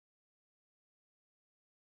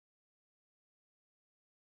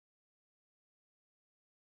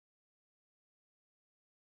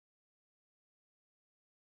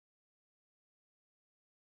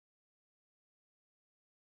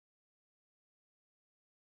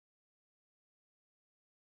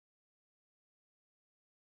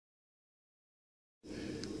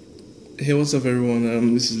Hey, what's up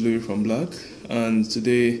everyone? This is Louis from Blagg, and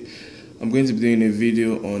today I'm going to be doing a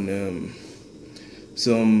video on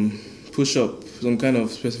some push-up, some kind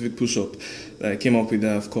of specific push-up that I came up with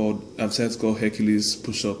that I've said it's called Hercules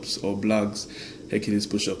Pushups, or Blagg's Hercules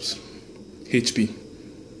Pushups, HP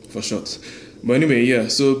for short. But anyway, yeah,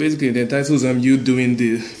 so basically the titles you doing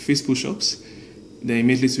the fist push-ups, then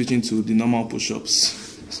immediately switching to the normal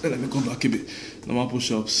push-ups. So let me go back a bit. Normal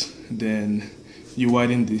push-ups, then you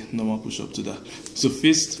widen the normal push-up to that. So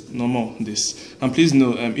fist, normal, this. And please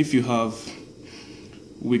know, if you have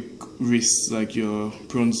weak wrists, like you're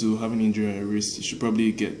prone to having injury on your wrist, you should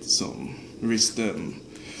probably get some wrist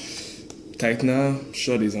tightener.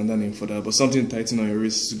 Sure, there's another name for that, but something tighten on your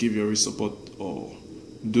wrist to give your wrist support, or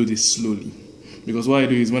do this slowly. Because what I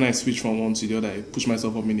do is when I switch from one to the other, I push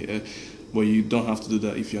myself up in the air, but you don't have to do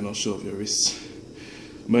that if you're not sure of your wrist.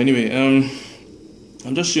 But anyway,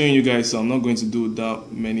 I'm just showing you guys, so I'm not going to do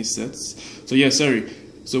that many sets. So yeah, sorry.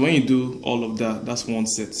 So when you do all of that, that's one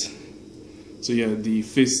set. So yeah, the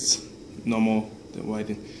fist, normal, then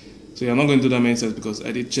widen. So yeah, I'm not going to do that many sets because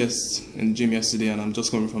I did chest in the gym yesterday and I'm just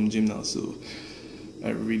coming from the gym now, so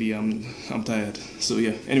I'm tired. So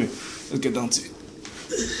yeah, anyway, let's get down to it.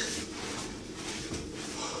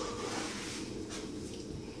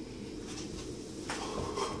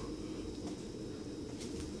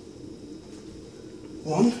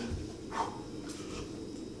 One,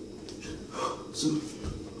 two,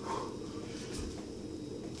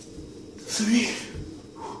 three,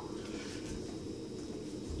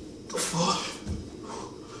 four,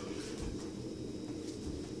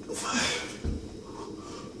 five,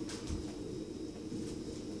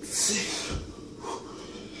 six,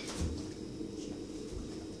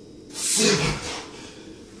 seven.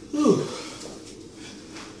 Ooh.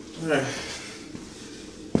 All right.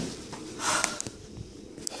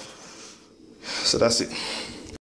 So that's it.